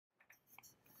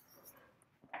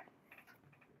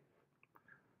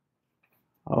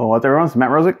Oh, what's everyone? It's Matt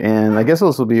Rosick, and I guess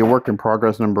this will be a work in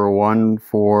progress #1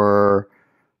 for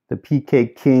the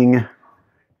Pkking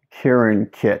Kirin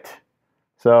kit.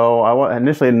 So I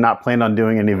initially not planned on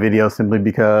doing any videos simply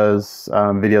because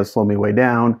videos slowed me way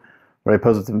down. But I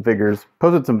posted some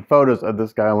photos of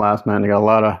this guy last night, and I got a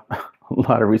lot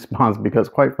of response because,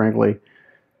 quite frankly,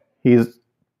 he's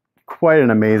quite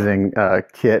an amazing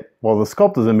kit. Well, the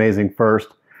sculpt is amazing first,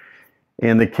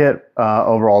 and the kit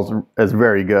overall is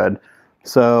very good.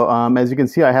 So as you can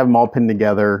see, I have them all pinned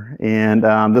together, and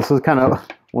this is kind of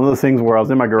one of those things where I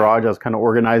was in my garage, I was kind of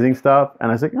organizing stuff,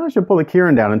 and I was like, oh, I should pull the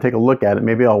Kirin down and take a look at it.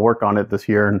 Maybe I'll work on it this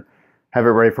year and have it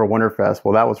ready for Winterfest.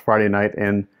 Well, that was Friday night,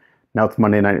 and now it's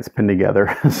Monday night. It's pinned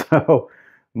together. So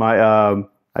I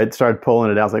started pulling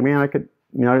it out. I was like, man, I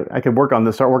could work on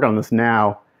this, start working on this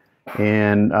now,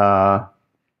 and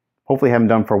hopefully have them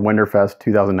done for Winterfest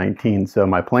 2019. So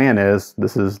my plan is,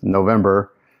 this is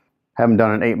November, haven't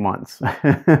done in 8 months,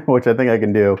 which I think I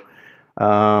can do.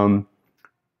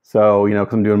 So,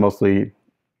 because I'm doing mostly,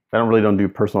 I don't do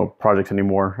personal projects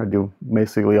anymore. I do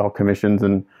basically all commissions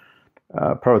and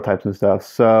prototypes and stuff.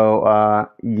 So,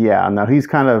 yeah, now he's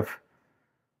kind of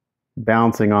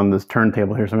bouncing on this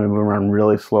turntable here, so I'm going to move around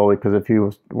really slowly because if he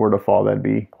were to fall, that'd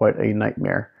be quite a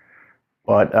nightmare.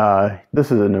 But this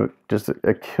is just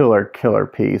a killer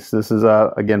piece. This is,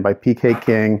 again, by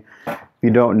Pkking. If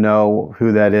you don't know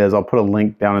who that is, I'll put a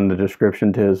link down in the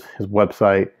description to his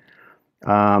website.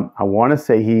 I want to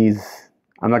say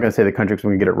I'm not going to say the country because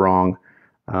we can get it wrong.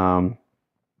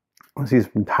 He's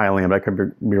from Thailand, but I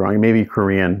could be wrong. Maybe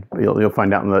Korean. You'll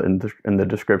find out in the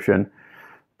description.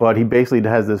 But he basically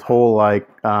has this whole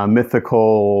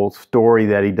mythical story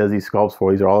that he does these sculpts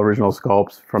for. These are all original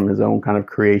sculpts from his own kind of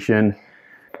creation.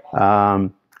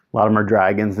 A lot of them are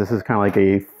dragons. This is kind of like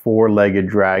a four-legged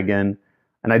dragon.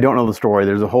 And I don't know the story.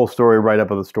 There's a whole story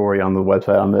write-up of the story on the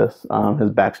website on this,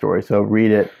 his backstory. So read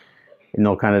it, and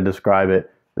they'll kind of describe it.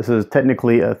 This is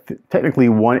technically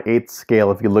 1/8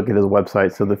 scale if you look at his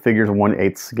website. So the figure's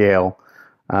 1/8 scale.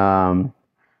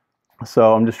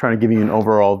 So I'm just trying to give you an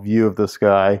overall view of this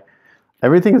guy.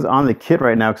 Everything is on the kit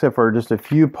right now except for just a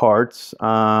few parts.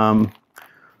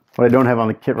 What I don't have on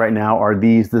the kit right now are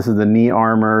these. This is the knee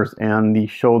armors and the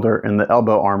shoulder and the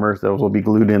elbow armors. Those will be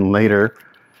glued in later.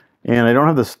 And I don't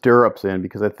have the stirrups in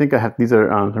because I think I have, these are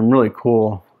some really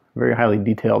cool, very highly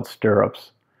detailed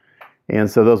stirrups. And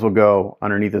so those will go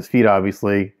underneath his feet,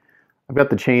 obviously. I've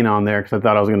got the chain on there because I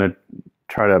thought I was going to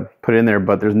try to put it in there,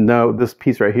 but there's this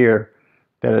piece right here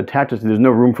that attaches, there's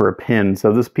no room for a pin.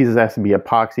 So this piece has to be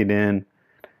epoxied in,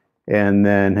 and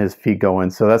then his feet go in.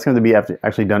 So that's going to be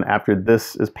actually done after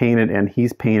this is painted and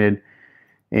he's painted,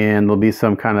 and there'll be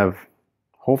some kind of,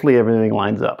 hopefully everything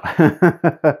lines up.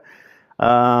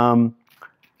 And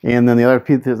then the other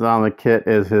piece that's on the kit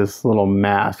is his little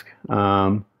mask.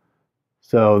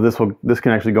 So this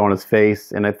can actually go on his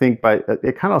face, and I think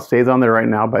it kind of stays on there right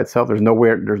now by itself. There's no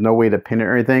way to pin it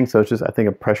or anything, so it's just, I think,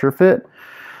 a pressure fit.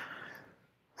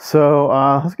 So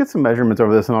let's get some measurements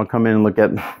over this, and I'll come in and look at.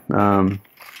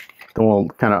 I'll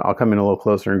come in a little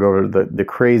closer and go over the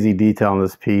crazy detail on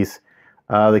this piece.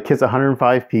 The kit's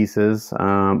 105 pieces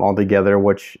altogether,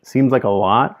 which seems like a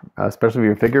lot, especially if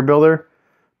you're a figure builder.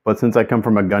 But since I come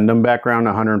from a Gundam background,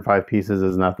 105 pieces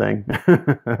is nothing.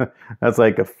 That's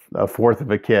like a fourth of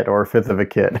a kit or a fifth of a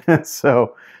kit.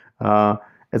 So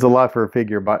it's a lot for a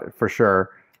figure, but for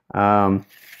sure. So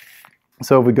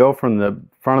if we go from the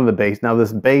front of the base, now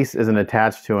this base isn't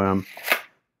attached to him.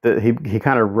 He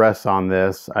kind of rests on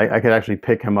this. I could actually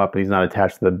pick him up and he's not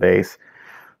attached to the base.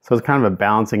 So it's kind of a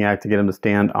balancing act to get him to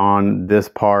stand on this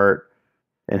part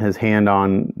and his hand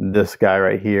on this guy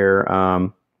right here.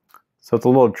 So it's a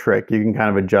little trick. You can kind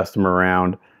of adjust him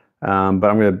around. But I'm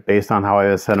going to, based on how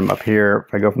I set him up here,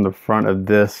 if I go from the front of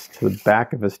this to the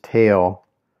back of his tail,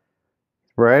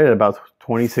 right at about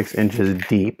 26 inches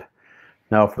deep.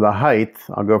 Now for the height,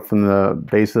 I'll go from the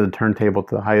base of the turntable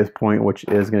to the highest point, which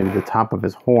is going to be the top of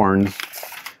his horns.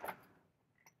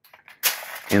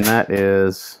 And that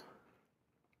is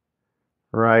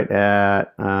right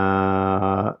at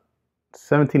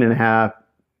 17.5,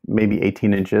 maybe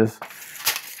 18 inches.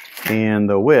 And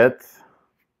the width,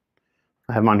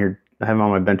 I have him on here, I have him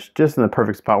on my bench just in the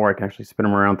perfect spot where I can actually spin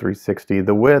him around 360.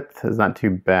 The width is not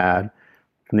too bad.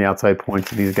 From the outside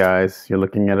points of these guys, you're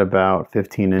looking at about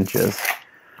 15 inches.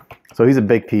 So he's a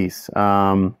big piece.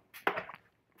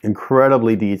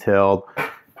 Incredibly detailed.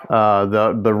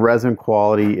 The resin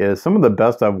quality is some of the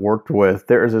best I've worked with.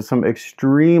 There is some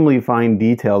extremely fine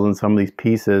details in some of these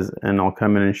pieces, and I'll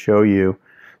come in and show you.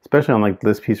 Especially on like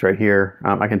this piece right here.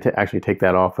 I can actually take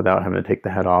that off without having to take the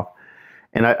head off.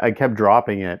 and I kept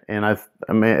dropping it. And I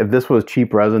mean, if this was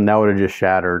cheap resin, that would have just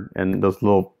shattered, and those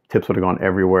little tips would have gone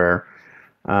everywhere.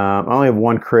 I only have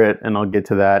one crit, and I'll get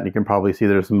to that. And you can probably see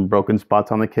there's some broken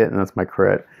spots on the kit, and that's my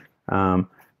crit.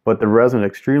 But the resin is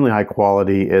extremely high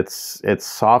quality. It's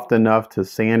soft enough to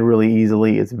sand really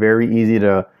easily. It's very easy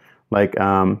to, like,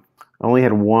 I only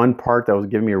had one part that was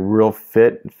giving me a real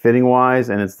fitting wise,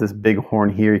 and it's this big horn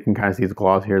here. You can kind of see its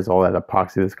gloss here. It's all that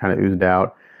epoxy that's kind of oozed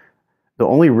out. The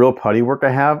only real putty work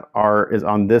I have is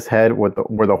on this head where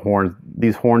the horns.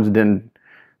 These horns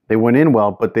they went in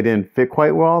well, but they didn't fit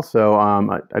quite well. So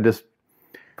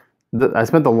I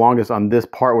spent the longest on this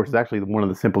part, which is actually one of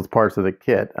the simplest parts of the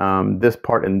kit. This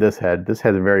part and this head. This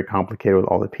head is very complicated with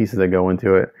all the pieces that go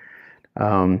into it.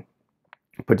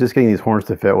 But just getting these horns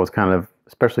to fit was kind of,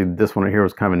 especially this one right here,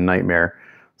 was kind of a nightmare.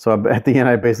 So at the end,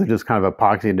 I basically just kind of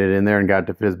epoxied it in there and got it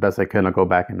to fit as best I could. And I'll go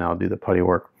back and now do the putty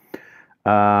work.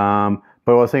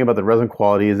 But what I was saying about the resin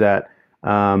quality is that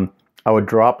I would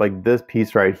drop like this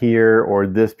piece right here or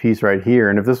this piece right here.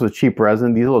 And if this was cheap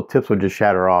resin, these little tips would just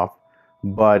shatter off.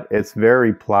 But it's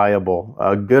very pliable.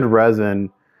 Good resin,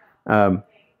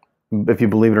 if you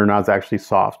believe it or not, is actually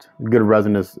soft. Good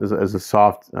resin is a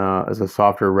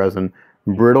softer resin.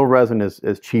 Brittle resin is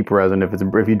cheap resin.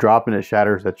 If you drop it, it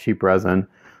shatters. That's cheap resin.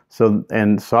 So,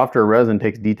 and softer resin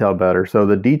takes detail better. So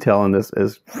the detail in this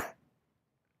is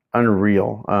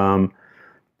unreal.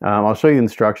 I'll show you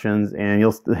instructions, and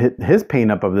his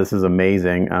paint up of this is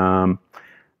amazing.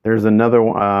 There's another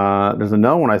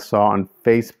one I saw on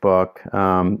Facebook.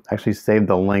 Actually saved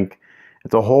the link.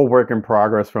 It's a whole work in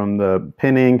progress from the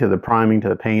pinning to the priming to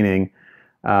the painting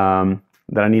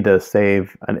that I need to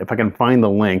save. And if I can find the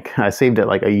link, I saved it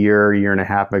like a year and a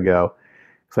half ago.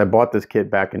 because I bought this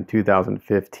kit back in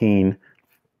 2015,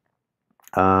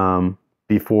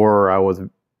 before I was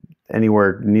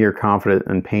anywhere near confident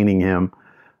in painting him.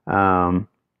 I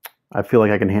feel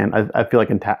like I can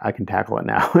I can tackle it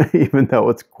now, even though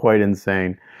it's quite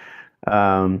insane.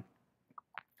 But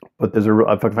there's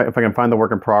if I can find the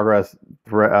work in progress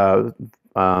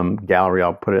gallery,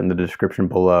 I'll put it in the description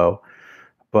below.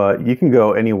 But you can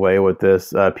go any way with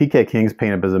this. PK King's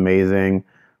paint up is amazing.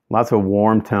 Lots of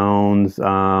warm tones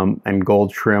and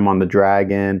gold trim on the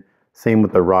dragon. Same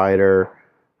with the rider.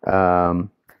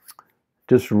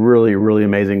 Just really, really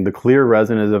amazing. The clear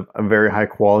resin is a very high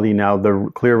quality. Now the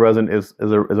clear resin is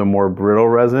a more brittle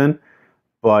resin,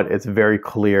 but it's very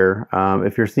clear.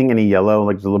 If you're seeing any yellow,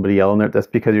 like there's a little bit of yellow in there, that's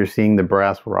because you're seeing the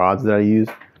brass rods that I use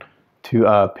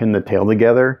to pin the tail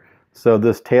together. So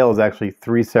this tail is actually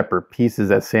 3 separate pieces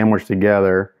that sandwich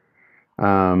together.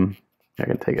 I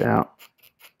can take it out.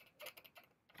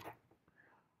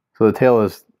 So the tail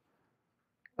is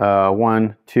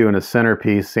 1, 2, and a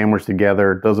centerpiece sandwiched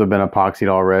together. Those have been epoxied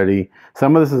already.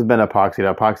 Some of this has been epoxied.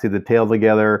 I epoxied the tail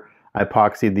together. I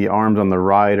epoxied the arms on the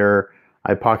rider.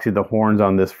 I epoxied the horns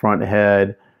on this front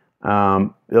head.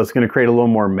 It's going to create a little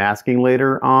more masking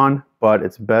later on, but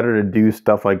it's better to do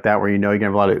stuff like that where you know you're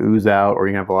going to have a lot of ooze out or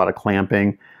you're going to have a lot of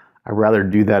clamping. I'd rather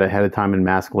do that ahead of time and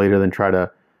mask later than try to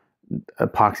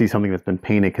epoxy something that's been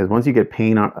painted, because once you get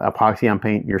epoxy on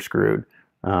paint, you're screwed.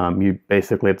 You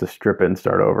basically have to strip it and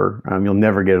start over. You'll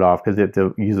never get it off because you have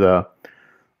to use an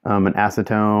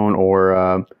acetone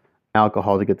or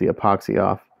alcohol to get the epoxy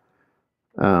off.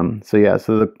 So yeah,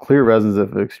 so the clear resins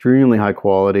of extremely high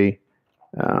quality.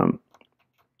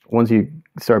 Once you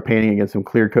start painting and get some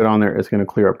clear coat on there, it's going to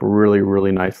clear up really,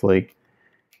 really nicely.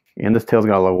 And this tail's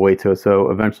got a lot of weight to it,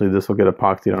 so eventually this will get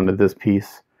epoxied onto this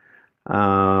piece.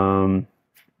 I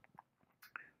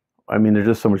mean, there's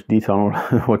just so much detail on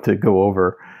what to go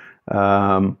over.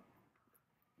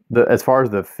 As far as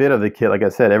the fit of the kit, like I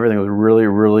said, everything was really,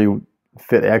 really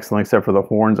fit excellent except for the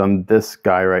horns on this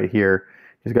guy right here.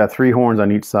 He's got 3 horns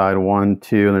on each side, 1,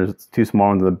 2, and there's 2 small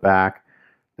ones in the back.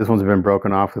 This one's been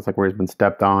broken off. It's like where he's been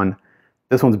stepped on.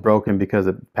 This one's broken because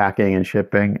of packing and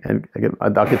shipping. And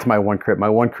I'll get to my one crit. My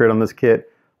one crit on this kit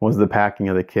was the packing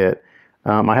of the kit.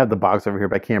 I have the box over here,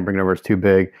 but I can't bring it over. It's too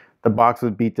big. The box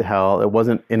was beat to hell. It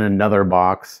wasn't in another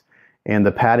box, and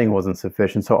the padding wasn't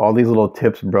sufficient. So all these little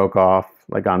tips broke off,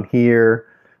 like on here.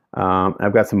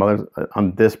 I've got some others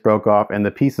on this broke off, and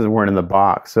the pieces weren't in the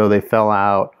box. So they fell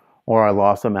out, or I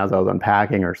lost them as I was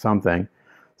unpacking or something.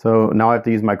 So now I have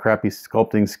to use my crappy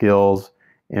sculpting skills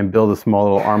and build a small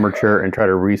little armature and try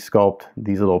to resculpt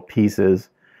these little pieces.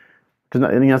 I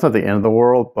mean, that's not the end of the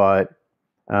world, but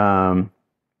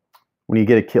when you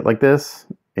get a kit like this,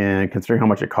 and considering how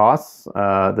much it costs,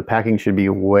 the packing should be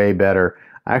way better.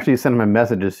 I actually sent him a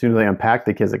message as soon as I unpacked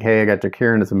the kit, like, hey, I got your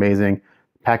Kirin, it's amazing.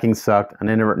 Packing sucked, and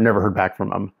I never heard back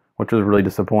from him, which was really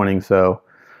disappointing. So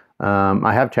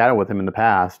I have chatted with him in the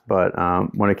past, but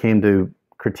when it came to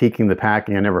critiquing the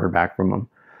packing. I never heard back from them.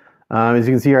 As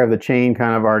you can see here, I have the chain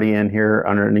kind of already in here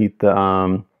underneath the, I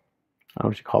don't know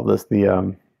what you call this,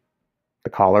 the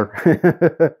collar.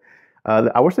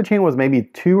 I wish the chain was maybe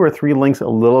 2 or 3 links a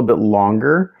little bit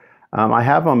longer. I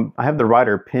have the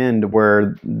rider pinned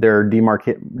where there are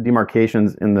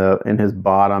demarcations in his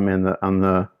bottom and on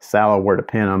the saddle where to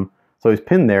pin him. So he's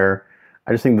pinned there.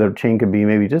 I just think the chain could be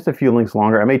maybe just a few links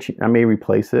longer. I may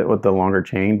replace it with the longer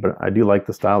chain, but I do like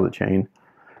the style of the chain.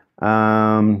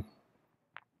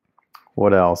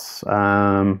 What else?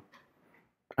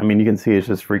 I mean, you can see it's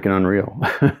just freaking unreal.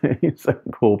 It's a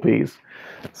cool piece.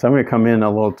 So I'm going to come in a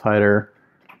little tighter.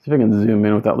 See if I can zoom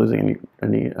in without losing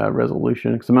any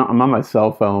resolution. Because I'm on my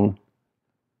cell phone.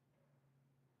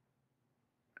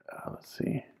 Let's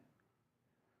see.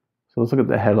 So let's look at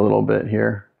the head a little bit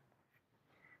here.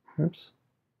 Oops.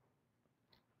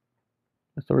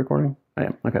 Am I still recording? I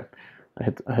am. Okay. I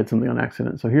hit something on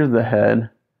accident. So here's the head.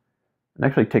 And I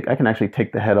can actually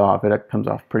take the head off. It comes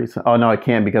off pretty. Oh no, I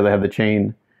can't because I have the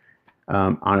chain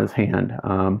on his hand.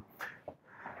 So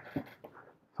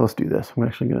let's do this. I'm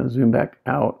actually going to zoom back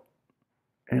out,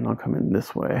 and I'll come in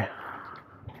this way.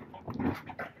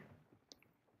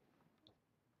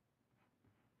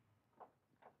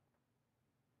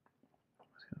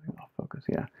 Off focus,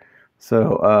 yeah.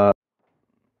 So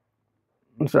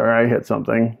I'm sorry, I hit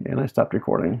something and I stopped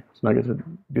recording. So now I get to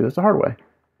do this the hard way.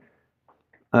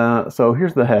 So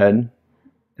here's the head,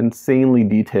 insanely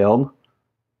detailed.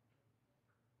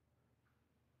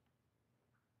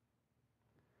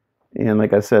 And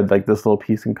like I said, like this little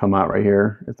piece can come out right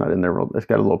here. It's not in there. It's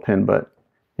got a little pin, but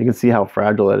you can see how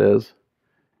fragile it is.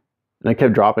 And I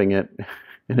kept dropping it,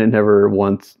 and it never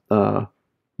once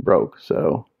broke.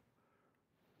 So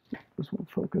this won't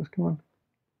focus. Come on.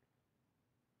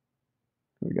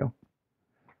 There we go.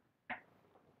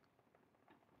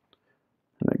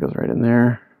 And that goes right in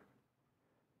there.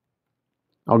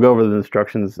 I'll go over the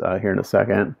instructions here in a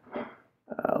second.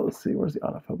 Let's see, where's the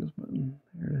autofocus button?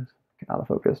 There it is. Okay,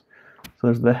 autofocus. So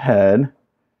there's the head.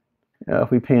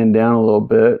 If we pan down a little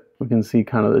bit, we can see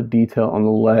kind of the detail on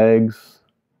the legs.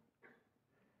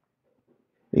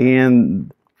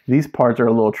 And these parts are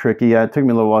a little tricky. Yeah, it took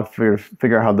me a little while to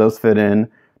figure out how those fit in.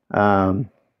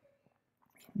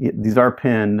 These are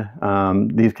pinned.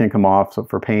 These can come off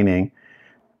for painting.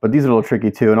 But these are a little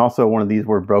tricky too. And also one of these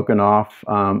were broken off.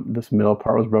 This middle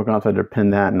part was broken off, so I had to pin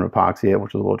that and epoxy it,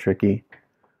 which was a little tricky.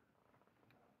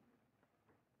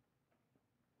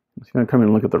 I'm just going to come in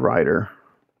and look at the rider.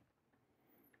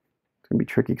 It's going to be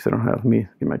tricky because I don't have me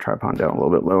get my tripod down a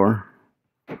little bit lower.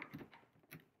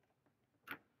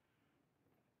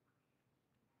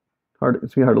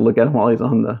 It's gonna be hard to look at him while he's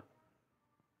on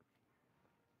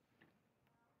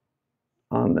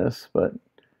this, but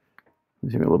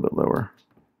let's get a little bit lower.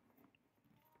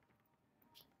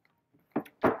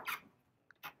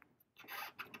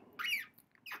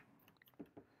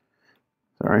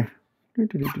 Sorry. I'm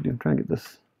trying to get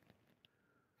this.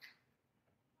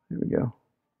 There we go.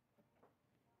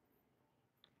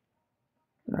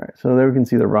 All right, so there we can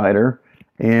see the rider,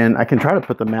 and I can try to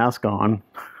put the mask on.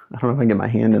 I don't know if I can get my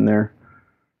hand in there.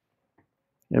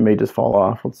 It may just fall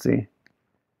off. Let's see.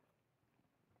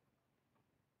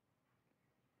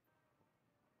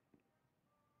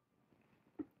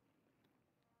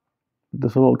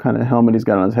 This little kind of helmet he's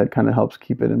got on his head kind of helps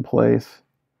keep it in place.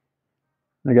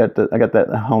 I got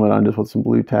that helmet on just with some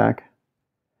blue tack.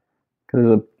 Because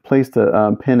there's a place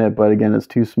to pin it, but again, it's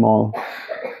too small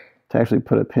to actually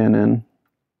put a pin in.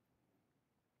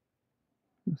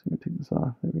 Let's see, let me take this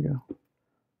off. There we go.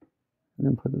 And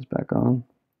then put this back on.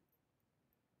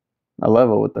 I love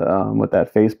it with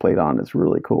that faceplate on. It's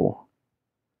really cool.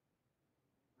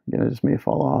 Again, it just may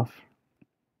fall off.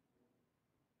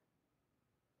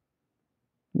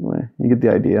 Anyway, you get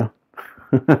the idea.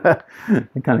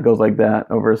 It kind of goes like that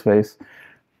over his face. So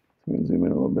we can zoom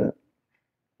in a little bit.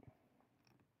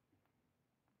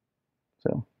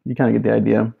 So you kind of get the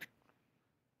idea.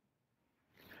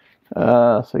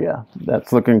 So yeah,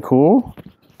 that's looking cool.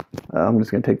 I'm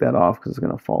just going to take that off because it's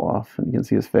going to fall off, and you can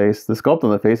see his face. The sculpt on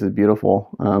the face is beautiful.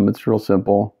 It's real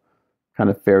simple, kind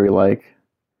of fairy-like.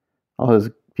 All his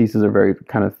pieces are very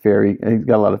kind of fairy. He's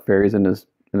got a lot of fairies in his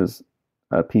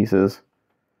pieces.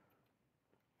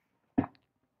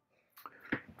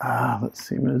 Let's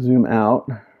see. I'm going to zoom out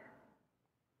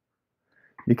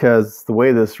because the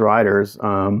way this rider's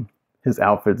his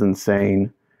outfit's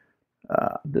insane.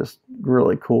 Just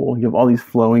really cool. You have all these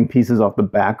flowing pieces off the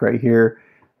back right here.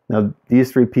 Now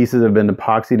these 3 pieces have been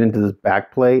epoxied into this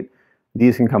back plate.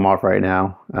 These can come off right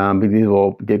now, but these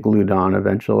will get glued on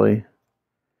eventually.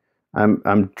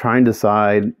 I'm trying to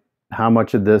decide how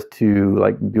much of this to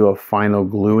like do a final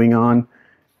gluing on,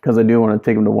 because I do want to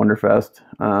take him to Wonderfest.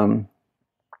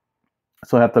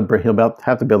 So he'll have to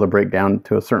be able to break down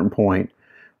to a certain point.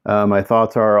 My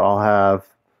thoughts are I'll have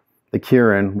the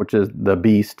Kirin, which is the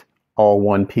beast, all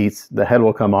one piece. The head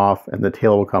will come off and the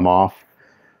tail will come off.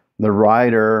 The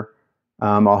rider,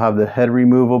 I'll have the head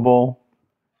removable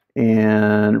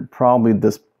and probably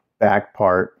this back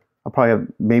part. I'll probably have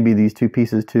maybe these two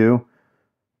pieces too.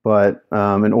 But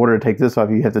in order to take this off,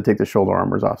 you have to take the shoulder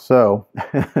armors off. So,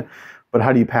 but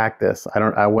how do you pack this?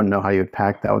 I wouldn't know how you would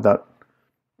pack that without,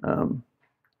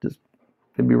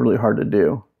 it'd be really hard to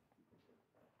do.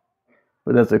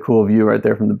 But that's a cool view right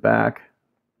there from the back.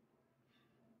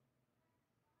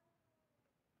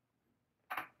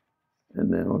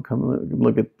 And then we'll come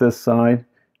look at this side.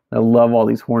 I love all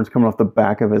these horns coming off the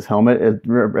back of his helmet. It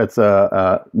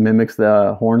mimics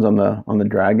the horns on the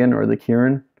dragon or the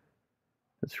Kirin.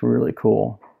 It's really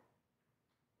cool.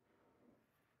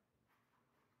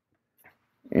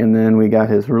 And then we got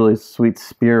his really sweet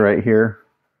spear right here,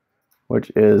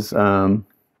 which is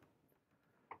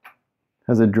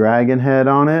has a dragon head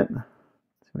on it. So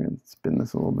I'm gonna spin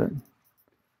this a little bit.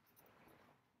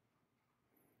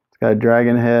 It's got a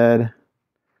dragon head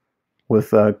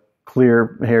with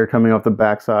clear hair coming off the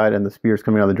backside, and the spear's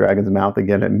coming out of the dragon's mouth.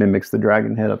 Again, it mimics the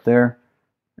dragon head up there.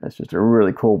 That's just a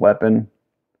really cool weapon.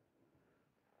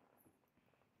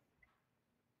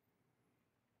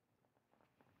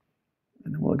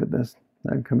 And then we'll look at this. I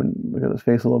can come and look at his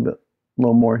face a little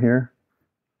more here.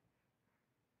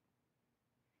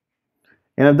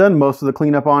 And I've done most of the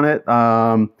cleanup on it.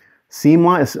 Seam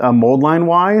line, mold line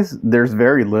wise, there's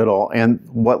very little. And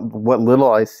what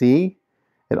little I see,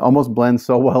 it almost blends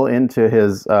so well into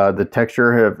his the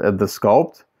texture of the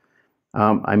sculpt.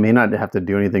 I may not have to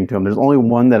do anything to him. There's only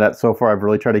one that so far I've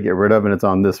really tried to get rid of, and it's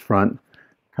on this front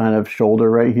kind of shoulder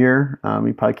right here.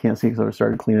 You probably can't see because I've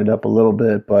started cleaning it up a little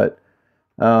bit, but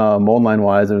mold line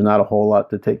wise, there's not a whole lot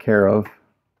to take care of.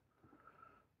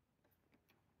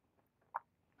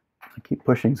 I keep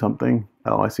pushing something.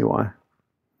 Oh, I see why.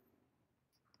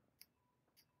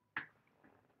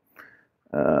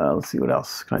 Let's see, what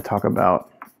else can I talk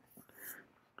about?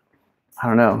 I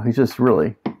don't know. He's just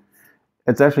really,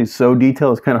 it's actually so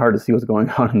detailed, it's kind of hard to see what's going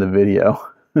on in the video.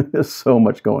 There's so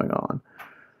much going on.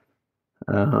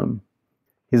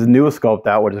 His newest sculpt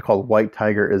out, which is called White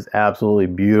Tiger, is absolutely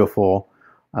beautiful.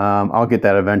 I'll get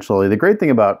that eventually. The great thing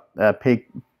about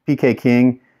PK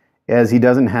King is he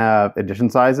doesn't have edition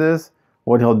sizes.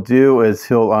 What he'll do is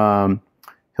he'll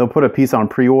put a piece on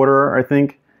pre-order, I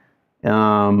think.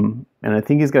 And I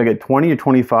think he's got to get 20 to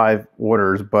 25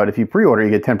 orders, but if you pre-order, you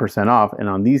get 10% off. And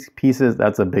on these pieces,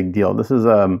 that's a big deal. This is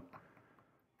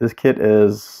this kit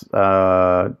is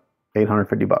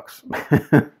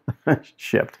 $850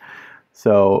 shipped.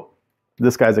 So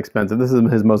this guy's expensive. This is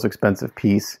his most expensive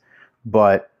piece,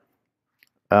 but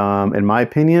in my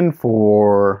opinion,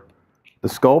 for the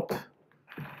sculpt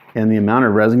and the amount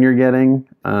of resin you're getting,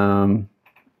 I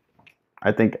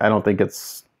don't think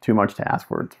it's too much to ask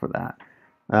for that.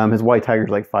 His White Tiger's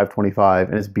like $525,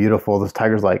 and it's beautiful. This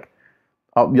tiger's like,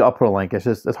 I'll put a link.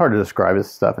 It's hard to describe his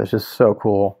stuff. It's just so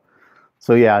cool.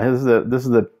 So yeah, this is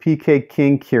the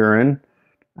Pkking Kirin.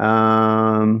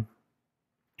 I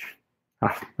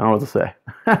don't know what to say.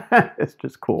 It's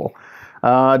just cool.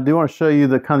 I do want to show you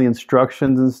the kind of the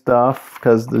instructions and stuff,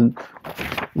 because there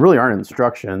really aren't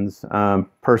instructions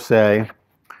per se.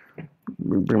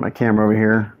 Bring my camera over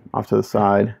here off to the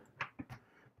side.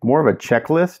 More of a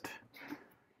checklist,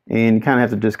 and you kind of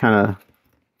have to just kind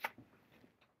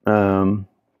of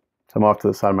I'm off to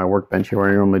the side of my workbench here where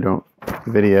I normally don't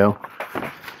video.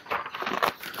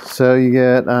 So you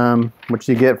get what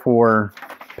you get for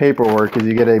paperwork is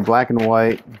you get a black and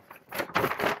white,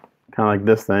 kind of like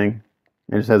this thing.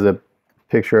 It just has a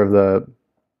picture of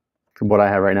what I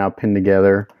have right now pinned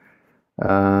together.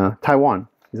 Taiwan.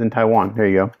 He's in Taiwan. There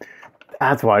you go.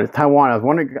 That's why it's Taiwan. I was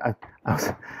wondering.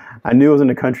 I knew it was in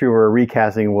a country where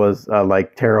recasting was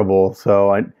like terrible.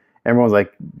 So everyone's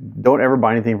like, don't ever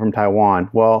buy anything from Taiwan.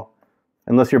 Well,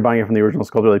 unless you're buying it from the original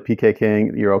sculptor like PK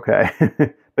King, you're okay.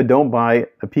 But don't buy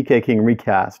a PK King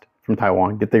recast from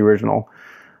Taiwan. Get the original.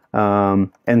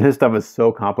 And his stuff is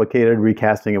so complicated.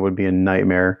 Recasting it would be a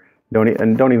nightmare. Don't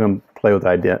even play with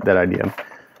that idea.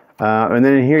 And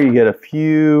then in here you get a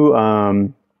few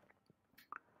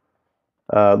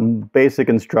basic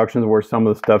instructions where some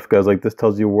of the stuff goes. Like this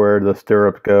tells you where the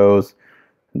stirrup goes.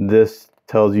 This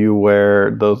tells you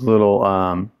where those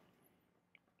little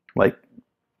like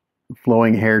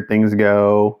flowing hair things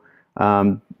go.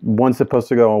 One's supposed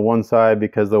to go on one side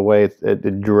because the way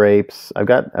it drapes. I've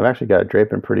actually got it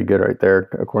draping pretty good right there,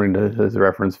 according to his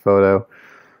reference photo.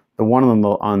 The one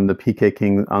on the PK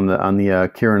King on the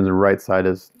Kirin's right side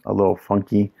is a little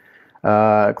funky.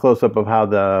 Close up of how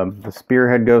the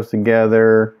spearhead goes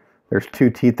together. There's two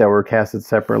teeth that were casted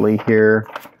separately here.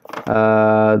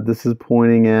 This is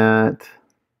pointing at.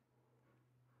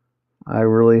 I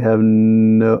really have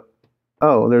no.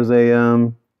 Oh, there's a.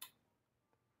 I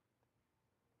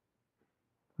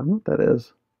don't know what that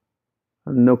is.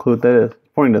 I have no clue what that is. It's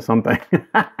pointing to something.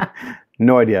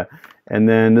 No idea. And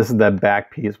then this is that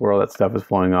back piece where all that stuff is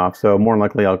flowing off. So more than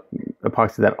likely, I'll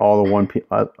epoxy that all in one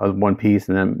piece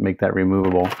and then make that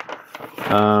removable.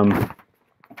 And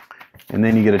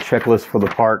then you get a checklist for the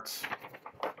parts.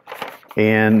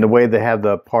 And the way they have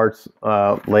the parts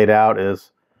laid out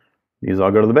is these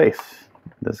all go to the base.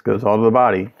 This goes all to the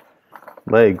body,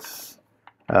 legs,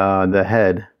 the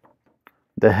head.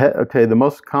 Okay, the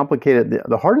most complicated,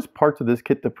 the hardest parts of this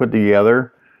kit to put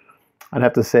together, I'd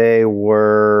have to say,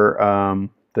 were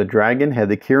the dragon head,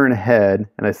 the Kirin head,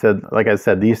 and like I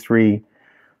said, these three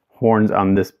horns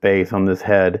on this base, on this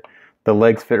head. The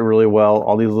legs fit really well.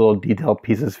 All these little detail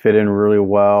pieces fit in really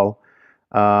well.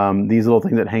 These little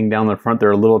things that hang down the front,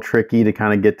 they're a little tricky to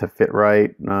kind of get to fit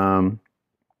right.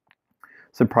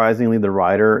 Surprisingly, the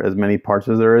rider, as many parts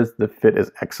as there is, the fit is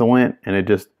excellent, and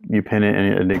you pin it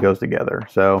and it goes together.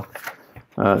 So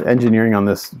engineering on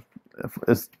this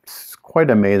is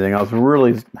quite amazing. I was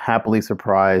really happily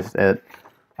surprised at,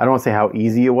 I don't want to say how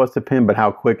easy it was to pin, but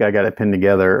how quick I got it pinned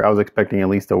together. I was expecting at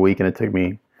least a week, and it took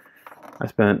me, my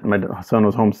son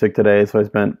was homesick today, so I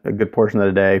spent a good portion of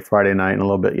the day, Friday night, and a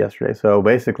little bit yesterday. So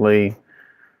basically,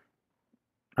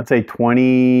 I'd say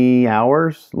 20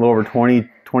 hours, a little over 20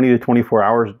 to 24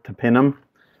 hours to pin them.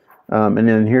 And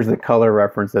then here's the color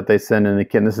reference that they send in the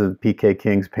kit. This is PK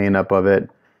King's paint up of it.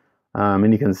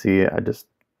 And you can see, and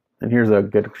here's a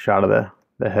good shot of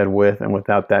the head with and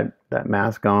without that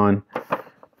mask on.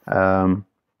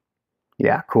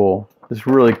 Yeah, cool. It's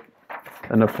really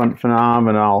a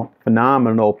phenomenal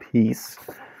piece.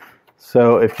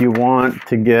 So if you want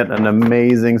to get an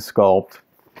amazing sculpt,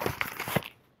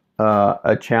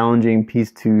 a challenging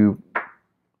piece to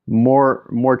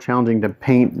more challenging to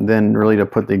paint than really to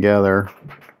put together,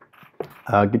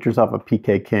 get yourself a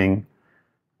PK King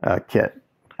kit.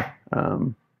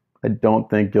 I don't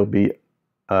think you'll be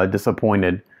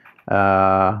disappointed.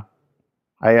 I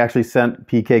actually sent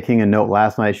PK King a note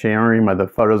last night sharing the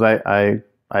photos I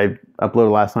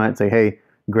uploaded last night and say, hey,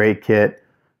 great kit,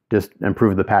 just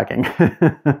improve the packing.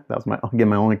 That was my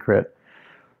only crit.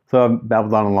 So I've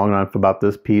babbled on long enough about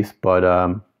this piece, but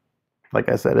like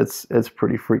I said, it's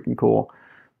pretty freaking cool.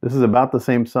 This is about the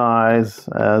same size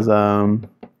as, for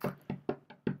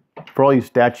all you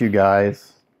statue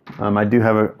guys, I do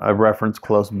have a reference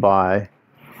close by.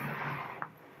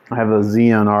 I have a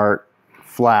Xeon Art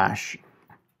Flash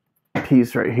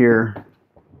piece right here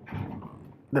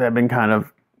that I've been kind of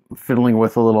fiddling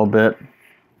with a little bit.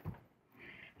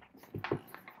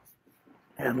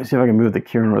 Yeah, let me see if I can move the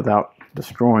Kirin without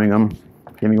destroying them.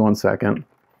 Give me 1 second.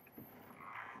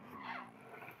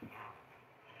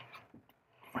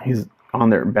 He's on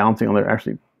there, bouncing on there,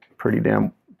 actually pretty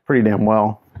damn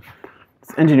well.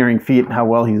 It's engineering feat how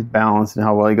well he's balanced and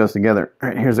how well he goes together. All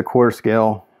right, here's a quarter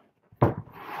scale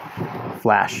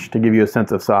flash to give you a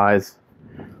sense of size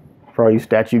for all you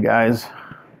statue guys.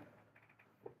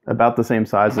 About the same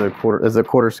size as a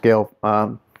quarter scale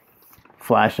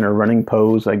flash in a running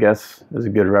pose, I guess, is a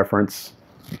good reference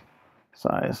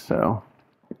size. So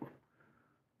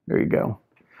there you go.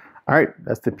 All right,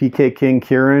 that's the PK King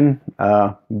Kirin.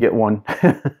 Get one.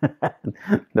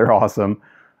 They're awesome.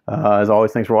 As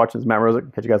always, thanks for watching. It's Matt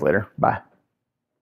Rosick. Catch you guys later. Bye.